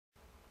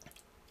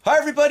Hi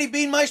everybody,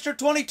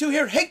 Beanmeister22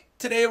 here. Hey,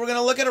 today we're going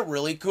to look at a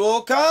really cool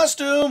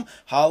costume.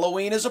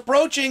 Halloween is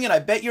approaching and I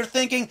bet you're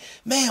thinking,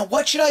 man,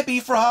 what should I be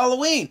for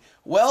Halloween?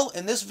 Well,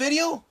 in this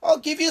video, I'll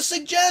give you a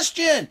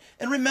suggestion.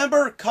 And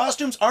remember,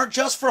 costumes aren't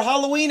just for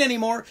Halloween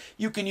anymore.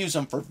 You can use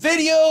them for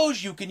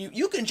videos,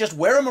 you can just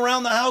wear them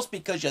around the house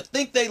because you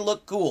think they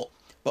look cool.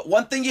 But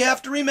one thing you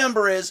have to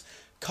remember is,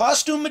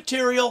 costume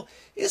material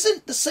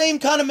isn't the same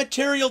kind of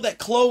material that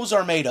clothes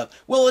are made of.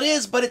 Well, it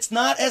is, but it's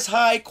not as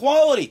high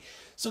quality.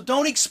 So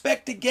don't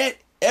expect to get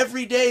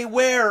everyday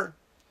wear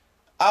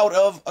out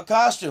of a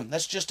costume.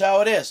 That's just how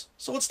it is.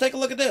 So let's take a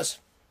look at this.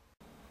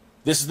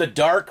 This is the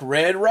Dark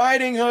Red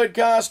Riding Hood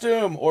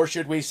costume, or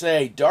should we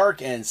say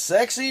dark and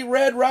sexy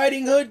Red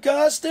Riding Hood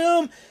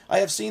costume. I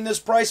have seen this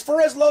price for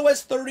as low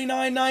as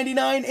 $39.99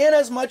 and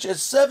as much as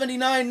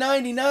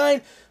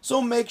 $79.99,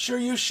 so make sure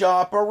you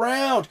shop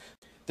around.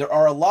 There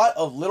are a lot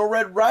of Little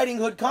Red Riding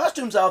Hood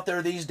costumes out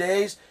there these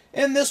days,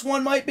 and this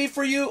one might be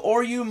for you,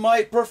 or you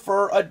might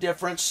prefer a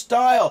different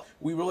style.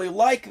 We really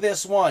like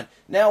this one.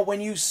 Now, when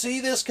you see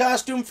this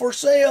costume for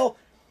sale,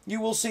 you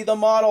will see the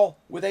model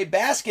with a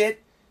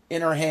basket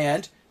in her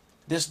hand.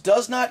 This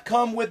does not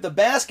come with the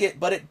basket,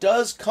 but it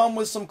does come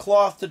with some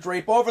cloth to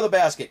drape over the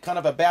basket, kind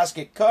of a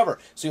basket cover.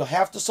 So you'll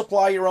have to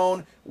supply your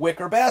own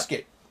wicker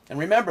basket. And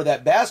remember,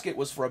 that basket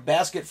was for a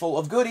basket full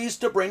of goodies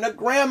to bring to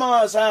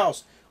Grandma's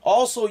house.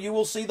 Also, you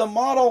will see the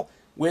model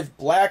with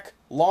black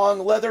long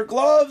leather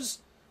gloves,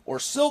 or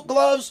silk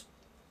gloves,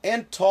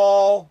 and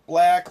tall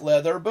black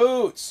leather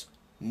boots.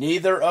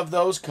 Neither of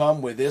those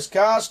come with this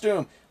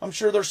costume. I'm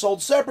sure they're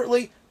sold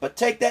separately, but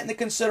take that into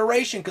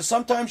consideration, because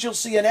sometimes you'll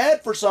see an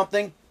ad for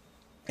something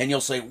and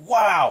you'll say,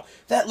 wow,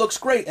 that looks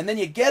great, and then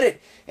you get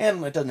it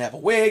and it doesn't have a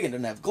wig, it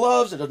doesn't have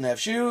gloves, it doesn't have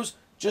shoes.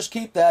 Just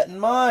keep that in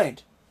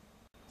mind.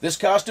 This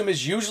costume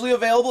is usually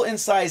available in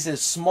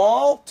sizes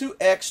small to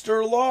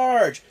extra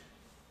large.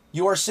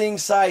 You are seeing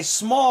size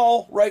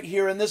small right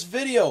here in this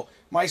video.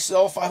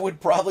 Myself, I would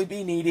probably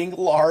be needing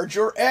large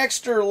or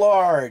extra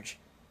large.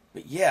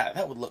 But yeah,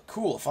 that would look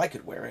cool if I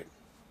could wear it.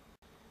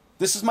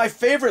 This is my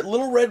favorite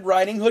Little Red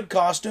Riding Hood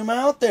costume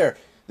out there.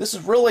 This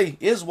really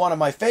is one of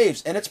my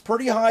faves, and it's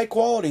pretty high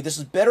quality. This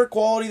is better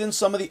quality than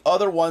some of the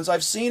other ones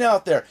I've seen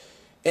out there.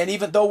 And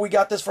even though we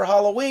got this for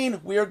Halloween,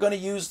 we are going to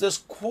use this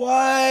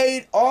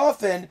quite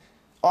often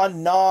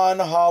on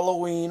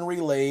non-Halloween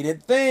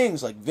related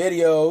things, like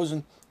videos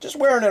and just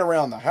wearing it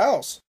around the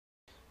house.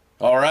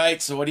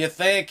 Alright, so what do you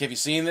think? Have you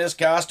seen this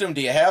costume?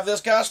 Do you have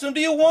this costume?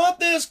 Do you want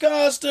this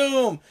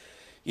costume?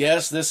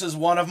 Yes, this is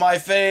one of my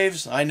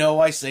faves. I know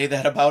I say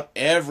that about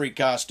every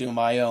costume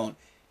I own.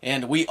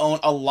 And we own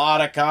a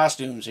lot of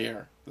costumes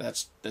here.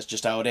 That's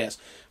just how it is.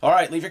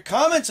 Alright, leave your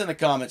comments in the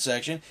comment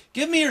section.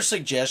 Give me your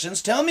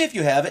suggestions. Tell me if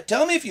you have it.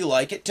 Tell me if you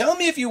like it. Tell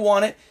me if you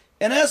want it.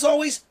 And as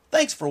always,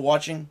 thanks for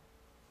watching.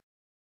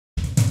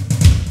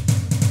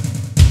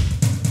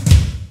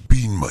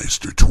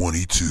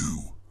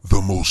 Beanmeister22,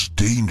 the most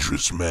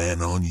dangerous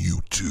man on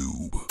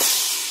YouTube.